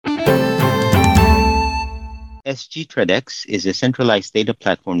SG ThreadX is a centralized data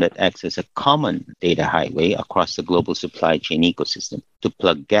platform that acts as a common data highway across the global supply chain ecosystem to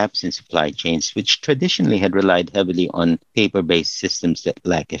plug gaps in supply chains, which traditionally had relied heavily on paper-based systems that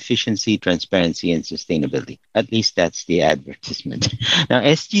lack efficiency, transparency, and sustainability. At least that's the advertisement. Now,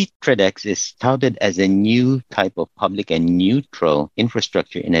 SG ThreadX is touted as a new type of public and neutral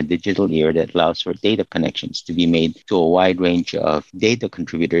infrastructure in a digital era that allows for data connections to be made to a wide range of data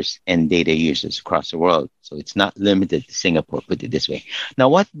contributors and data users across the world. So it's not limited to Singapore, put it this way. Now,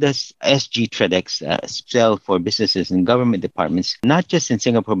 what does SG ThreadX sell for businesses and government departments, not just in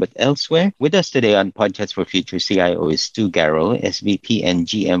Singapore, but elsewhere? With us today on Podchats for Future CIO is Stu Garrell, SVP and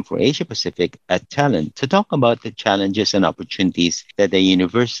GM for Asia Pacific at Talent, to talk about the challenges and opportunities that the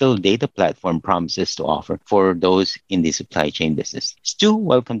universal data platform promises to offer for those in the supply chain business. Stu,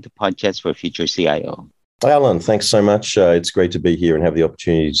 welcome to Podchats for Future CIO. Hi, Alan. Thanks so much. It's great to be here and have the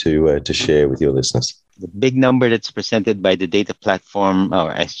opportunity to share with your listeners. The big number that's presented by the data platform,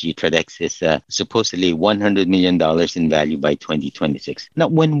 or SG ThreadX, is supposedly $100 million in value by 2026. Now,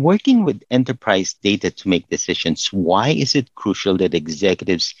 when working with enterprise data to make decisions, why is it crucial that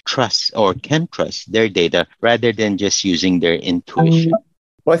executives trust or can trust their data rather than just using their intuition?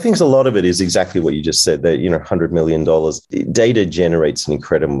 Well, I think a lot of it is exactly what you just said, that, $100 million. Data generates an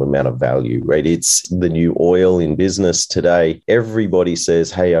incredible amount of value, right? It's the new oil in business today. Everybody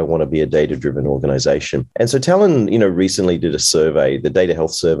says, hey, I want to be a data-driven organization. And so Talent, recently did a survey, the Data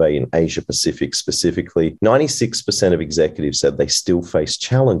Health Survey in Asia Pacific specifically. 96% of executives said they still face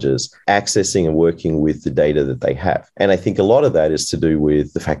challenges accessing and working with the data that they have. And I think a lot of that is to do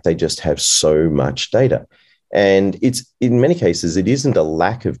with the fact they just have so much data. And it's, in many cases, it isn't a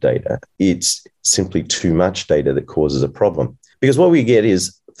lack of data. It's simply too much data that causes a problem. Because what we get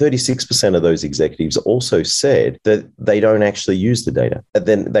is 36% of those executives also said that they don't actually use the data.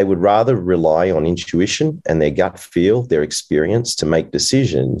 Then they would rather rely on intuition and their gut feel, their experience to make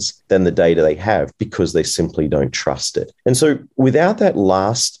decisions than the data they have because they simply don't trust it. And so without that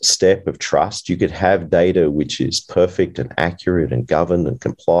last step of trust, you could have data which is perfect and accurate and governed and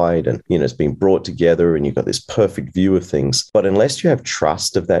complied and, it's been brought together and you've got this perfect view of things. But unless you have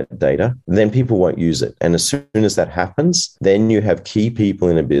trust of that data, then people won't use it. And as soon as that happens, then you have key people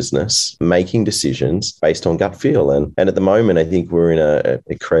in a business making decisions based on gut feel. And at the moment, I think we're in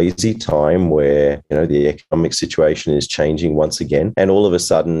a crazy time where, the economic situation is changing once again. And all of a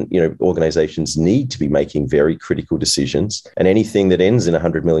sudden, organizations need to be making very critical decisions. And anything that ends in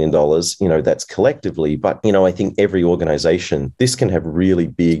 $100 million, that's collectively. But, I think every organization, this can have really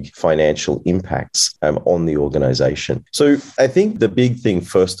big financial impacts on the organization. So I think the big thing,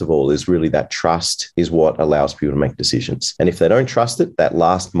 first of all, is really that trust is what allows people to make decisions. And if they don't trust it, that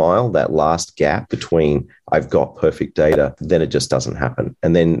last mile, that last gap between I've got perfect data, then it just doesn't happen.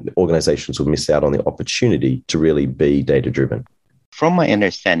 And then organizations will miss out on the opportunity to really be data-driven. From my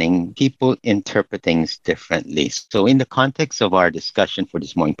understanding, people interpret things differently. So in the context of our discussion for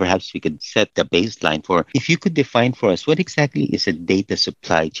this morning, perhaps we could set the baseline for, if you could define for us, what exactly is a data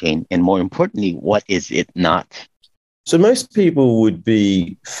supply chain? And more importantly, what is it not? So most people would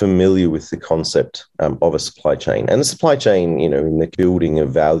be familiar with the concept of a supply chain. And the supply chain, in the building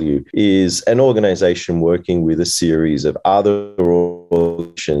of value, is an organization working with a series of other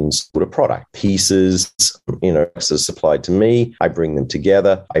organizations with a product. Pieces, are supplied to me. I bring them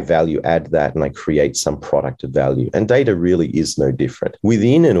together. I value add that and I create some product of value. And data really is no different.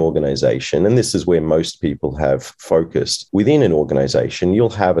 Within an organization, and this is where most people have focused, within an organization, you'll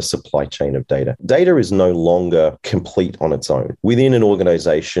have a supply chain of data. Data is no longer complete on its own. Within an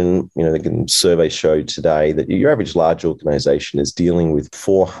organization, the survey showed today that your average large organization is dealing with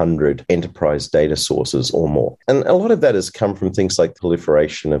 400 enterprise data sources or more. And a lot of that has come from things like the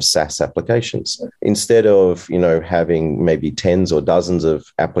proliferation of SaaS applications. Instead of, having maybe tens or dozens of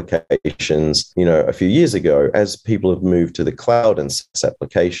applications, a few years ago, as people have moved to the cloud and SaaS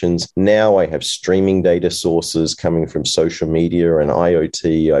applications, now I have streaming data sources coming from social media and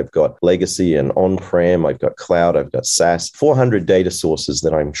IoT. I've got legacy and on-prem. I've got cloud. I've got SaaS, 400 data sources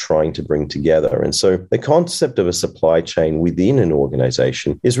that I'm trying to bring together. And so the concept of a supply chain within an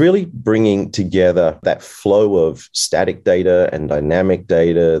organization is really bringing together that flow of static data and dynamic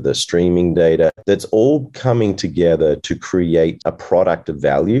data, the streaming data, that's all coming together to create a product of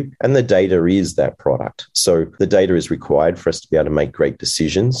value. And the data is that product. So the data is required for us to be able to make great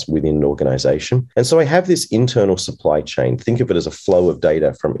decisions within an organization. And so I have this internal supply chain. Think of it as a flow of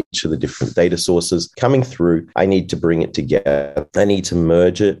data from each of the different data sources coming through. I need to bring it together. I need to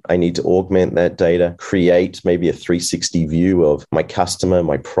merge it. I need to augment that data, create maybe a 360 view of my customer,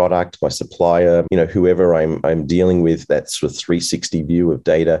 my product, my supplier, whoever I'm dealing with, that sort of 360 view value of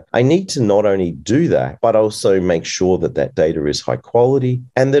data, I need to not only do that, but also make sure that that data is high quality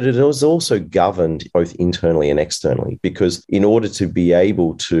and that it is also governed both internally and externally. Because in order to be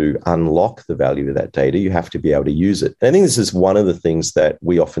able to unlock the value of that data, you have to be able to use it. And I think this is one of the things that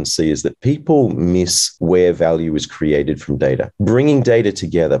we often see is that people miss where value is created from data. Bringing data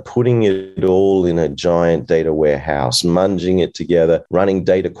together, putting it all in a giant data warehouse, munging it together, running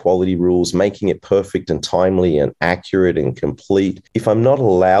data quality rules, making it perfect and timely and accurate and complete. If I'm not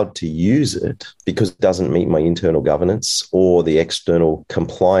allowed to use it because it doesn't meet my internal governance or the external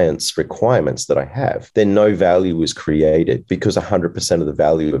compliance requirements that I have, then no value is created because 100% of the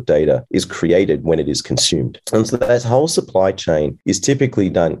value of data is created when it is consumed. And so that whole supply chain is typically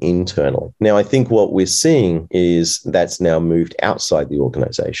done internally. Now, I think what we're seeing is that's now moved outside the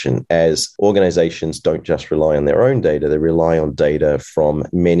organization as organizations don't just rely on their own data, they rely on data from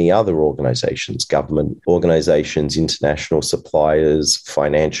many other organizations, government organizations, international suppliers,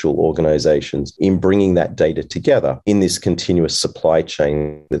 financial organizations, in bringing that data together in this continuous supply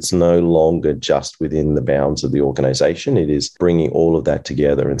chain that's no longer just within the bounds of the organization. It is bringing all of that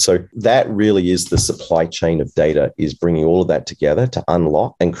together. And so that really is the supply chain of data, is bringing all of that together to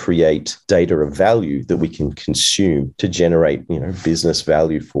unlock and create data of value that we can consume to generate, business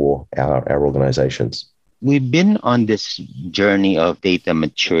value for our organizations. We've been on this journey of data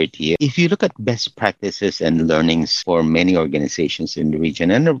maturity. If you look at best practices and learnings for many organizations in the region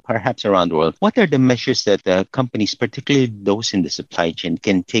and perhaps around the world, what are the measures that companies, particularly those in the supply chain,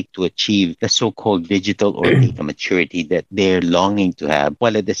 can take to achieve the so-called digital or data maturity that they're longing to have,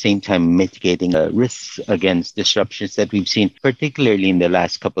 while at the same time mitigating risks against disruptions that we've seen, particularly in the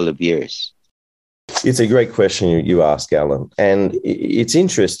last couple of years? It's a great question you ask, Alan. And it's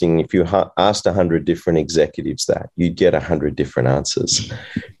interesting, if you asked 100 different executives that, you'd get 100 different answers.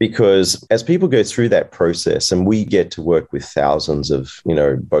 Because as people go through that process, and we get to work with thousands of,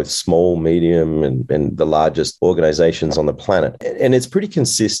 both small, medium, and the largest organizations on the planet, and it's pretty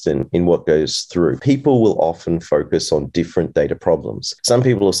consistent in what goes through. People will often focus on different data problems. Some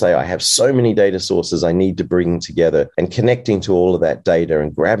people will say, I have so many data sources I need to bring together, and connecting to all of that data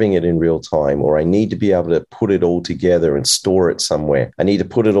and grabbing it in real time, or I need to be able to put it all together and store it somewhere. I need to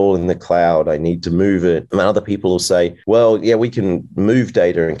put it all in the cloud. I need to move it. And other people will say, well, yeah, we can move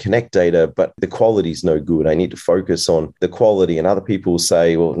data and connect data, but the quality is no good. I need to focus on the quality. And other people will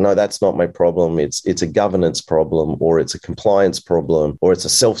say, well, no, that's not my problem. It's a governance problem, or it's a compliance problem, or it's a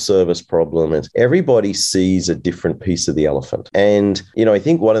self-service problem. And everybody sees a different piece of the elephant. And, I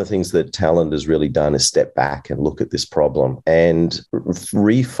think one of the things that Talend has really done is step back and look at this problem and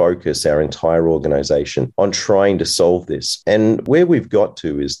refocus our entire organization on trying to solve this. And where we've got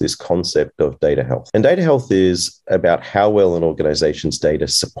to is this concept of data health. And data health is about how well an organization's data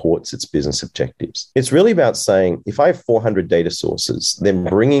supports its business objectives. It's really about saying, if I have 400 data sources, then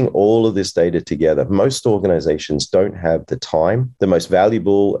bringing all of this data together, most organizations don't have the time. The most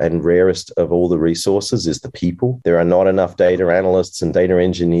valuable and rarest of all the resources is the people. There are not enough data analysts and data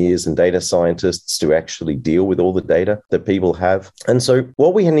engineers and data scientists to actually deal with all the data that people have. And so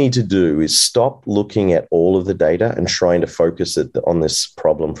what we need to do is stop looking at all of the data and trying to focus it on this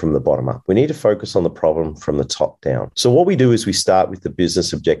problem from the bottom up. We need to focus on the problem from the top down. So what we do is we start with the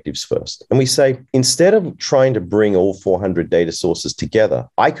business objectives first. And we say, instead of trying to bring all 400 data sources together,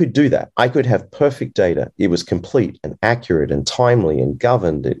 I could do that. I could have perfect data. It was complete and accurate and timely and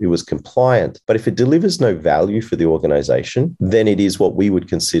governed. It was compliant. But if it delivers no value for the organization, then it is what we would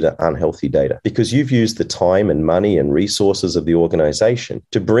consider unhealthy data, because you've used the time and money and resources of the organization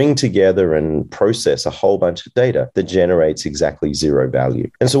to bring together and process a whole bunch of data that generates exactly zero value.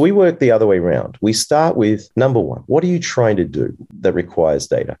 And so we work the other way around. We start with, number one, what are you trying to do that requires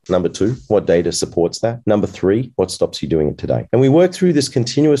data? Number two, what data supports that? Number three, what stops you doing it today? And we work through this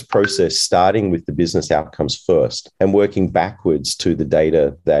continuous process, starting with the business outcomes first and working backwards to the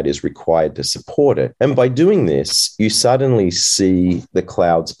data that is required to support it. And by doing this, you suddenly see the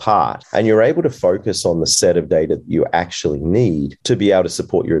clouds part, and you're able to focus on the set of data that you actually need to be able to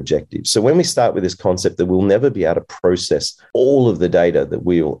support your objectives. So when we start with this concept that we'll never be able to process all of the data that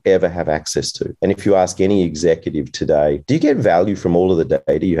we'll ever have access to. And if you ask any executive today, do you get value from all of the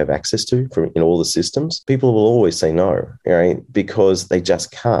data you have access to in all the systems? People will always say no, right? Because they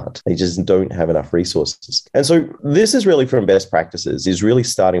just can't. They just don't have enough resources. And so this is really from best practices, is really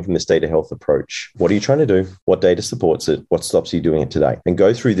starting from this data health approach. What are you trying to do? What data supports it? What stops you doing it today? And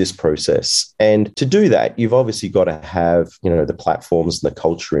go through this process. And to do that, you've obviously got to have, the platforms and the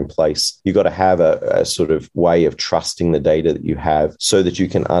culture in place. You've got got to have a sort of way of trusting the data that you have so that you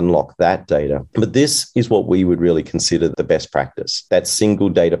can unlock that data. But this is what we would really consider the best practice. That single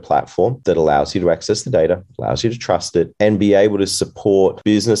data platform that allows you to access the data, allows you to trust it, and be able to support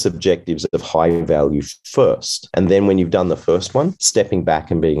business objectives of high value first. And then when you've done the first one, stepping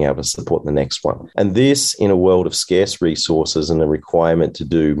back and being able to support the next one. And this, in a world of scarce resources and a requirement to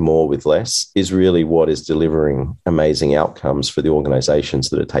do more with less, is really what is delivering amazing outcomes for the organizations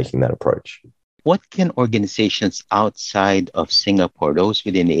that are taking that approach. What can organizations outside of Singapore, those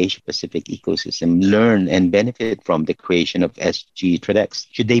within the Asia-Pacific ecosystem, learn and benefit from the creation of SG TradeX?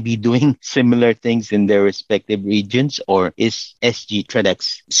 Should they be doing similar things in their respective regions, or is SG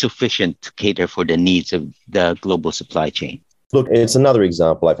TradeX sufficient to cater for the needs of the global supply chain? Look, it's another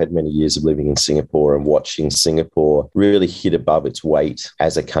example. I've had many years of living in Singapore and watching Singapore really hit above its weight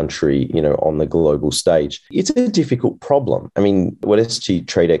as a country, on the global stage. It's a difficult problem. I mean, what SG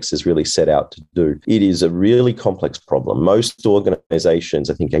TradeX has really set out to do, it is a really complex problem. Most organizations,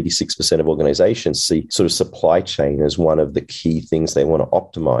 I think 86% of organizations, see sort of supply chain as one of the key things they want to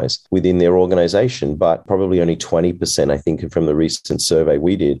optimize within their organization. But probably only 20%, I think, from the recent survey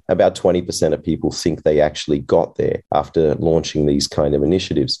we did, about 20% of people think they actually got there after launching these kind of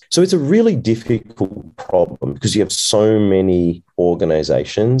initiatives. So it's a really difficult problem because you have so many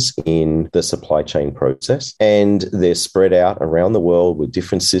organizations in the supply chain process, and they're spread out around the world with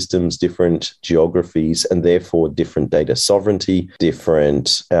different systems, different geographies, and therefore different data sovereignty,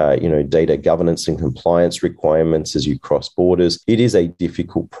 different data governance and compliance requirements as you cross borders. It is a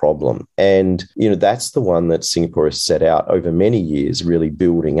difficult problem. And that's the one that Singapore has set out over many years, really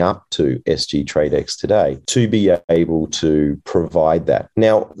building up to SG TradeX today, to be able to provide that.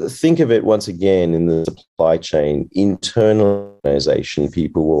 Now, think of it once again in the supply chain. Internal organization,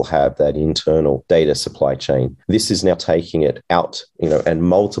 people will have that internal data supply chain. This is now taking it out, and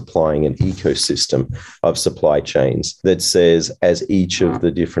multiplying an ecosystem of supply chains that says, as each of the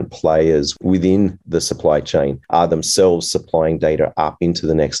different players within the supply chain are themselves supplying data up into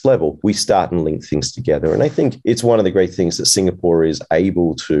the next level, we start and link things together. And I think it's one of the great things that Singapore is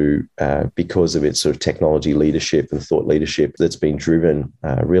able to, because of its sort of technology leadership and thought leadership that's been driven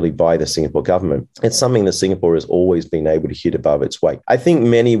really by the Singapore government. It's something that Singapore has always been able to hit above its weight. I think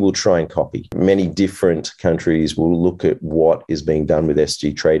many will try and copy. Many different countries will look at what is being done with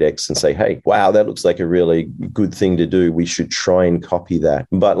SG TradeX and say, hey, wow, that looks like a really good thing to do. We should try and copy that.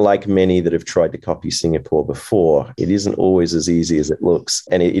 But like many that have tried to copy Singapore before, it isn't always as easy as it looks.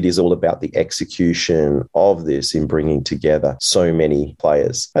 And it is all about the execution of this in bringing together so many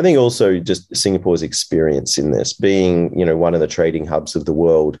players. I think also just Singapore's experience in this, being, one of the trading hubs of the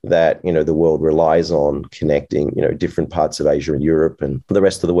world that, the world relies on, connecting, different parts of Asia and Europe and the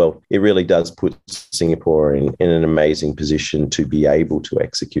rest of the world. It really does put Singapore in an amazing position to be able to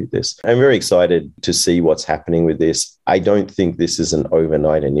execute this. I'm very excited to see what's happening with this. I don't think this is an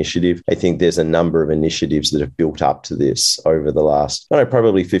overnight initiative. I think there's a number of initiatives that have built up to this over the last,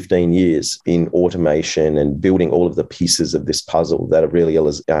 probably 15 years in automation and building all of the pieces of this puzzle that are really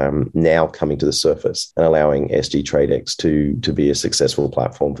now coming to the surface and allowing SG TradeX to be a successful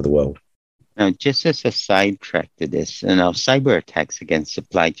platform for the world. Now, just as a sidetrack to this, cyber attacks against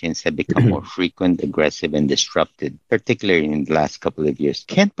supply chains have become more frequent, aggressive, and disrupted, particularly in the last couple of years.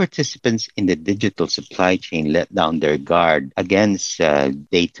 Can participants in the digital supply chain let down their guard against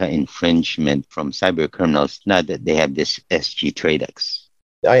data infringement from cyber criminals now that they have this SG TradeX?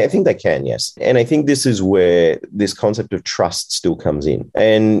 I think they can, yes. And I think this is where this concept of trust still comes in.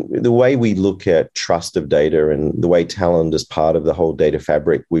 And the way we look at trust of data and the way Talend is part of the whole data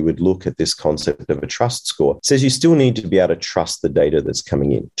fabric, we would look at this concept of a trust score. It says you still need to be able to trust the data that's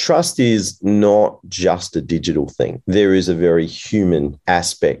coming in. Trust is not just a digital thing. There is a very human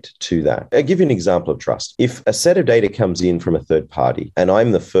aspect to that. I'll give you an example of trust. If a set of data comes in from a third party and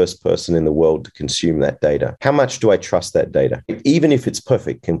I'm the first person in the world to consume that data, how much do I trust that data? Even if it's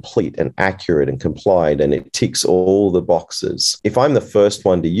perfect, complete and accurate and compliant and it ticks all the boxes, if I'm the first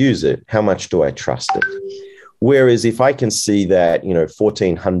one to use it, how much do I trust it? Whereas if I can see that,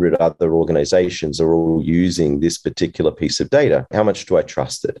 1,400 other organizations are all using this particular piece of data, how much do I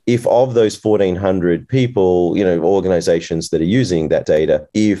trust it? If of those 1,400 people, organizations that are using that data,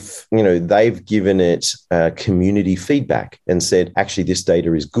 if, they've given it community feedback and said, actually, this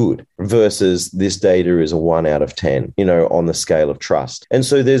data is good versus this data is a 1 out of 10, on the scale of trust. And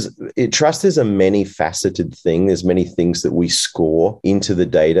so trust is a many faceted thing. There's many things that we score into the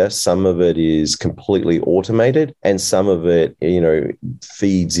data. Some of it is completely automated. automated and some of it,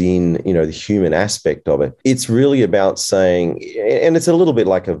 feeds in, the human aspect of it. It's really about saying, and it's a little bit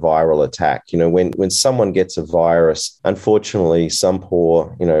like a viral attack. When someone gets a virus, unfortunately, some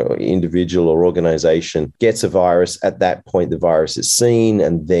poor, individual or organization gets a virus. At that point, the virus is seen,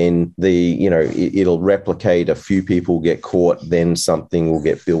 and then it'll replicate. A few people get caught, then something will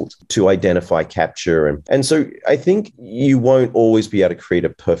get built to identify, capture. And so I think you won't always be able to create a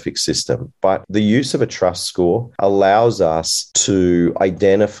perfect system, but the use of a trust score allows us to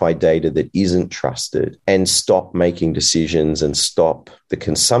identify data that isn't trusted and stop making decisions and stop the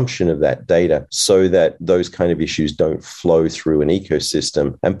consumption of that data so that those kind of issues don't flow through an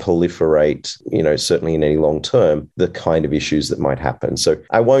ecosystem and proliferate, certainly in any long term, the kind of issues that might happen. So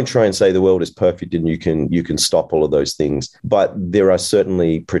I won't try and say the world is perfect and you can stop all of those things, but there are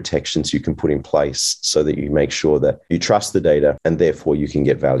certainly protections you can put in place so that you make sure that you trust the data and therefore you can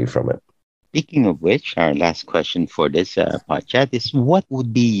get value from it. Speaking of which, our last question for this podcast is, what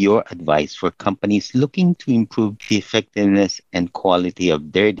would be your advice for companies looking to improve the effectiveness and quality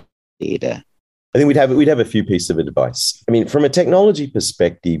of their data? I think we'd have a few pieces of advice. I mean, from a technology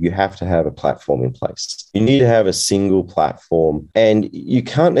perspective, you have to have a platform in place. You need to have a single platform, and you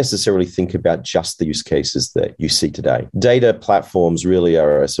can't necessarily think about just the use cases that you see today. Data platforms really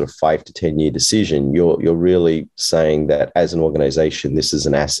are a sort of 5 to 10 year decision. You're really saying that as an organization, this is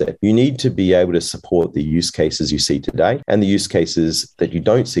an asset. You need to be able to support the use cases you see today and the use cases that you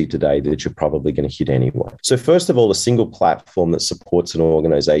don't see today that you're probably going to hit anyway. So first of all, a single platform that supports an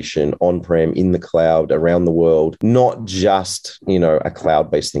organization on-prem, in the cloud, around the world, not just, a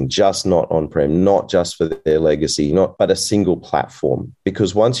cloud-based thing, just not on-prem, not just for their legacy, but a single platform.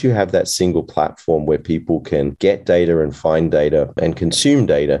 Because once you have that single platform where people can get data and find data and consume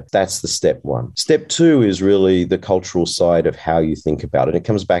data, that's the step one. Step two is really the cultural side of how you think about it. It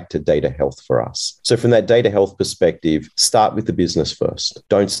comes back to data health for us. So from that data health perspective, start with the business first.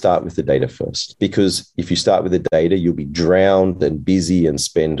 Don't start with the data first. Because if you start with the data, you'll be drowned and busy and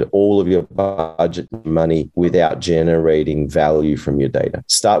spend all of your budget money without generating value from your data.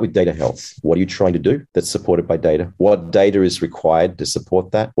 Start with data health. What are you trying to do that's supported by data? What data is required to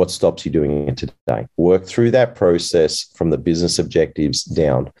support that? What stops you doing it today? Work through that process from the business objectives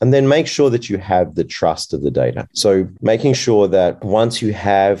down, and then make sure that you have the trust of the data. So making sure that once you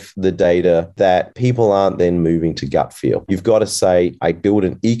have the data, that people aren't then moving to gut feel. You've got to say, I build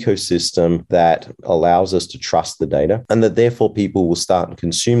an ecosystem that allows us to trust the data, and that therefore people will start and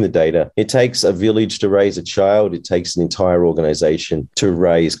consume the data. It takes a village to raise a child. It takes an entire organization to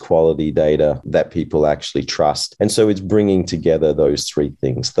raise quality data that people actually trust. And so it's bringing together those three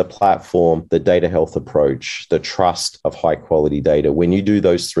things: the platform, the data health approach, the trust of high quality data. When you do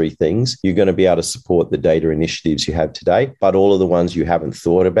those three things, you're going to be able to support the data initiatives you have today, but all of the ones you haven't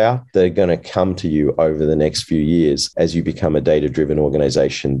thought about, they're going to come to you over the next few years as you become a data-driven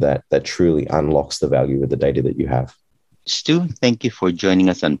organization that truly unlocks the value of the data that you have. Stu, thank you for joining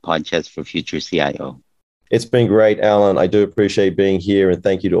us on Podcast for Future CIO. It's been great, Alan. I do appreciate being here, and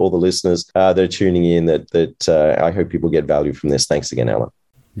thank you to all the listeners that are tuning in. That I hope people get value from this. Thanks again, Alan.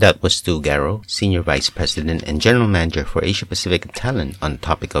 That was Stu Garrow, Senior Vice President and General Manager for Asia Pacific and Talent, on the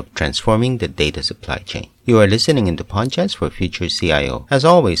topic of transforming the data supply chain. You are listening in the Podcast for Future CIO. As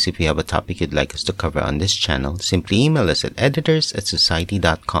always, if you have a topic you'd like us to cover on this channel, simply email us at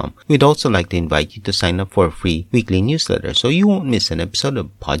editors@society.com. We'd also like to invite you to sign up for a free weekly newsletter so you won't miss an episode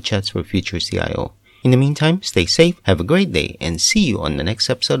of Podcasts for Future CIO. In the meantime, stay safe, have a great day, and see you on the next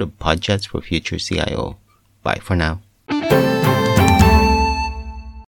episode of Podcasts for Future CIO. Bye for now.